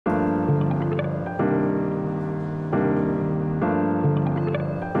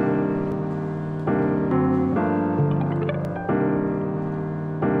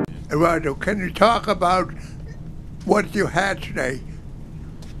Eduardo, can you talk about what you had today?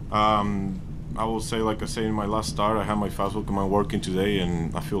 I will say, like I said in my last start, I had my fastball command working today,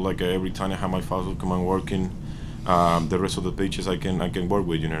 and I feel like every time I have my fastball command working, the rest of the pitches I can work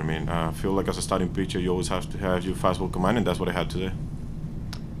with. You know what I mean? I feel like as a starting pitcher, you always have to have your fastball command, and that's what I had today.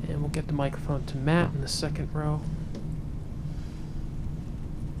 And we'll get the microphone to Matt in the second row.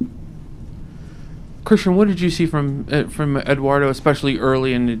 Christian, what did you see from Eduardo, especially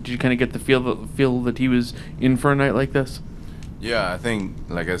early, and did you kind of get the feel that he was in for a night like this? Yeah, I think,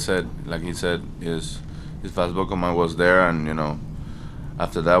 like he said, his fastball command was there, and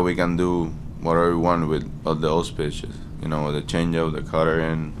after that we can do whatever we want with all those pitches. The changeup, the cutter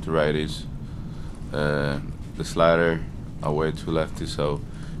in to righties, the slider away to lefties. So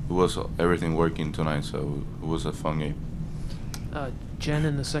it was everything working tonight. So it was a fun game. Jen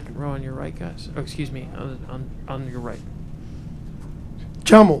in the second row on your right, guys. Oh, excuse me, on your right.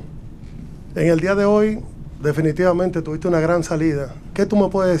 Chamo, en el día de hoy definitivamente tuviste una gran salida. ¿Qué tú me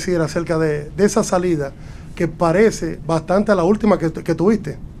puedes decir acerca de esa salida que parece bastante a la última que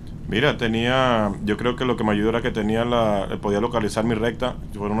tuviste? Mira, yo creo que lo que me ayudó era que podía localizar mi recta.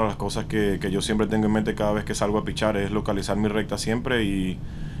 Fue una de las cosas que yo siempre tengo en mente cada vez que salgo a pichar, es localizar mi recta siempre, y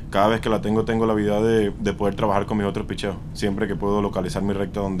cada vez que la tengo la habilidad de poder trabajar con mis otros picheos. Siempre que puedo localizar mi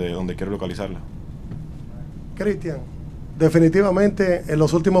recta donde quiero localizarla. Cristian, definitivamente en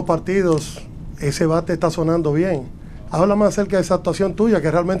los últimos partidos ese bate está sonando bien. Háblame acerca de esa actuación tuya que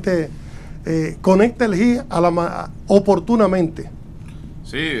realmente conecta el hit oportunamente.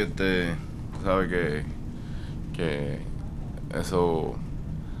 Sí, sabes que eso,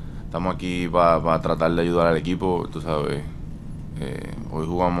 estamos aquí para tratar de ayudar al equipo, tú sabes. Hoy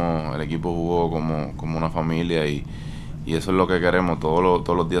el equipo jugó como una familia, y eso es lo que queremos, todos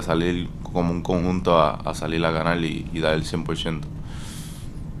los días salir como un conjunto a salir a ganar y dar el 100%.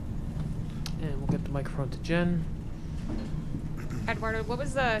 And we'll get the microphone to Jen. Eduardo, what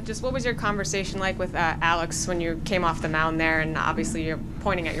was your conversation like with Alex when you came off the mound there, and obviously you're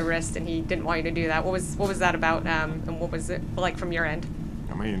pointing at your wrist and he didn't want you to do that? What was that about, and what was it like from your end?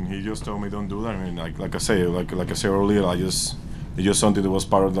 I mean, he just told me don't do that. I mean, like I said earlier, it's just something that was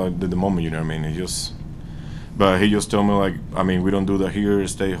part of the moment, you know what I mean? But he just told me, like, I mean, we don't do that here,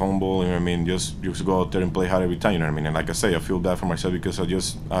 stay humble, you know what I mean? Just go out there and play hard every time, you know what I mean? And like I say, I feel bad for myself because I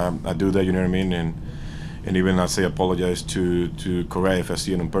do that, you know what I mean? And even I say apologize to Correa if I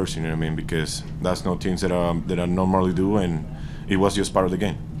see it in person, you know what I mean? Because that's not things that I normally do, and it was just part of the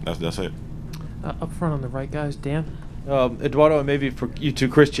game. That's it. Up front on the right, guys, Dan. Eduardo, and maybe for you too,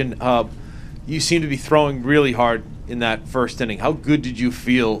 Christian, you seem to be throwing really hard in that first inning. How good did you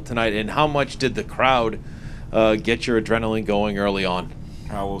feel tonight, and how much did the crowd get your adrenaline going early on?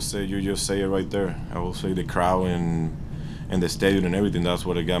 I will say, you just say it right there. I will say the crowd and the stadium and everything, that's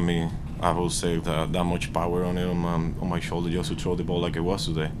what it got me. I will say that much power on my shoulder just to throw the ball like it was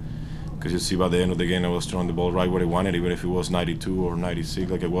today. Because you see by the end of the game I was throwing the ball right where I wanted, even if it was 92 or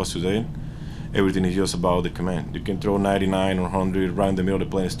 96 like it was today. Everything is just about the command. You can throw 99 or 100 right in the middle of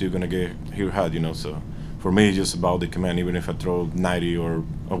the plane and still going to get hit hard, So for me, it's just about the command, even if I throw 90 or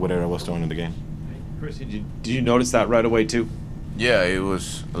whatever I was throwing in the game. Chris, did you notice that right away too? Yeah, it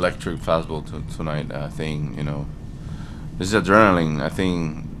was electric fastball tonight. I think, this is adrenaline. I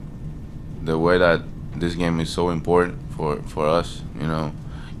think the way that this game is so important for us,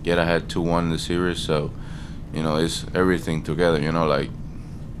 get ahead 2-1 in the series. So, it's everything together, you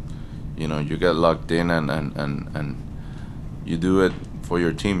get locked in and you do it for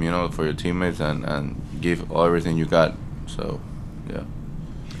your team, for your teammates and give everything you got. So, yeah.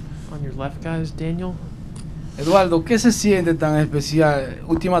 On your left, guys, Daniel. Eduardo, ¿qué se siente tan especial?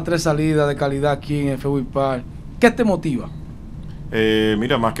 Últimas 3 salidas de calidad aquí en el Fenway Park. ¿Qué te motiva?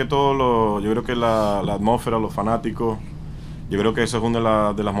 Mira, más que todo, yo creo que la atmósfera, los fanáticos, yo creo que eso es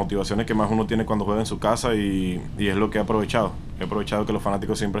una de las motivaciones que más uno tiene cuando juega en su casa, y es lo que he aprovechado. He aprovechado que los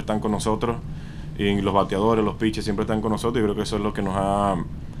fanáticos siempre están con nosotros, y los bateadores, los pitchers siempre están con nosotros, y creo que eso es lo que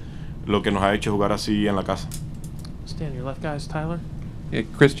nos ha hecho jugar así en la casa. Stay on your left, guys, Tyler. Yeah,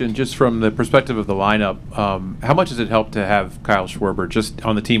 Christian, just from the perspective of the lineup, how much does it help to have Kyle Schwarber just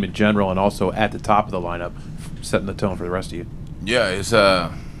on the team in general and also at the top of the lineup, setting the tone for the rest of you? Yeah, it's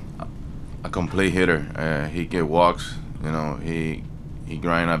a complete hitter. He get walks, he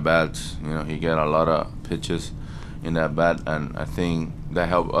grind at bats, he get a lot of pitches in that bat, and I think that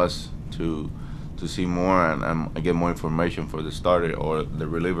helped us to see more and get more information for the starter or the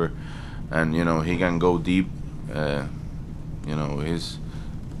reliever, and he can go deep. He's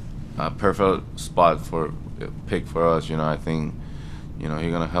a perfect spot for pick for us. I think he's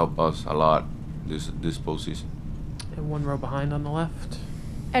gonna help us a lot this postseason. And one row behind on the left.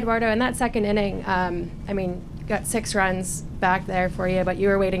 Eduardo, in that second inning, I mean, you got 6 runs back there for you, but you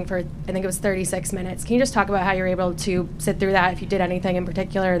were waiting for, I think it was 36 minutes. Can you just talk about how you were able to sit through that, if you did anything in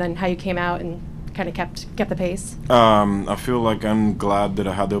particular, then how you came out and kind of kept the pace? I feel like I'm glad that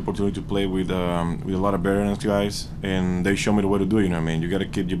I had the opportunity to play with a lot of veterans guys, and they show me the way to do it. You know what I mean? You got to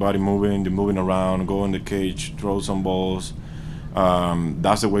keep your body moving, you're moving around, go in the cage, throw some balls.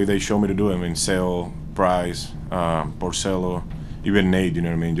 That's the way they show me to do it. I mean, Sale, Price, Porcello, even Nate. You know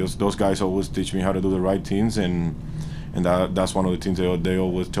what I mean? Just those guys always teach me how to do the right things, and that's one of the things they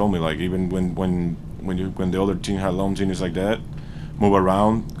always tell me. Like even when the other team had long innings like that, move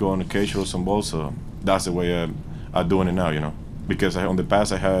around, go on the cage, throw some balls. So that's the way I'm doing it now, you know. Because on the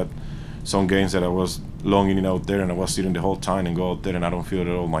past I had some games that I was long inning out there and I was sitting the whole time and go out there and I don't feel it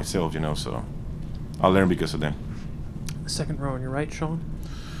at all myself, you know. So I learned because of them. Second row on your right, Sean.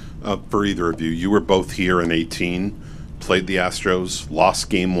 For either of you, you were both here in 18, played the Astros, lost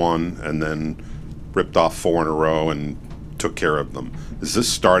game 1, and then ripped off 4 in a row and took care of them. Is this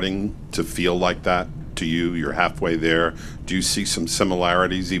starting to feel like that to you? You're halfway there. Do you see some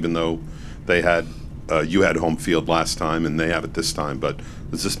similarities, even though they had you had home field last time and they have it this time? But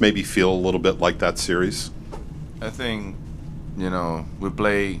does this maybe feel a little bit like that series? I think, you know, we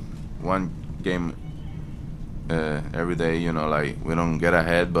play one game every day, you know, like we don't get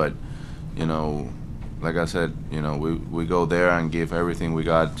ahead, but, you know, like I said, you know, we go there and give everything we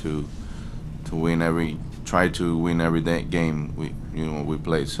got to try to win every game we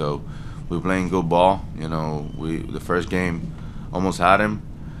play. So we're playing good ball. You know, the first game almost had him,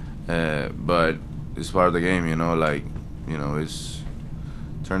 but it's part of the game. You know, like, you know, it's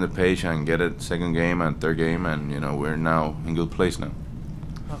turn the page and get it second game and third game, and you know we're now in good place now.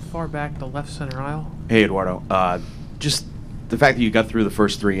 Far back, the left center aisle. Hey, Eduardo. Just the fact that you got through the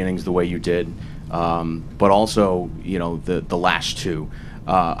first 3 innings the way you did, but also, you know, the last 2.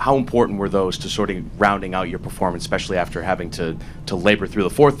 How important were those to sort of rounding out your performance, especially after having to labor through the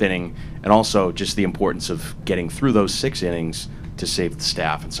 4th inning, and also just the importance of getting through those 6 innings to save the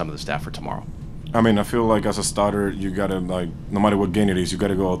staff and some of the staff for tomorrow? I mean, I feel like as a starter, you gotta, like, no matter what game it is, you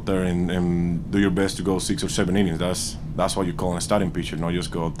gotta go out there and do your best to go 6 or 7 innings. That's what you call a starting pitcher, not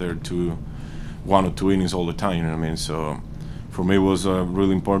just go out there to 1 or 2 innings all the time. You know what I mean? So for me, it was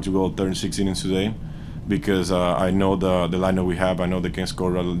really important to go out there in 6 innings today, because I know the lineup we have. I know they can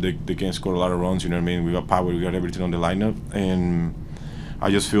score a lot of runs. You know what I mean? We got power, we got everything on the lineup, and I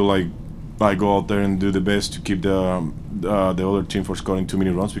just feel like I go out there and do the best to keep the other team from scoring too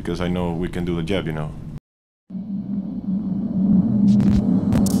many runs, because I know we can do the job, you know.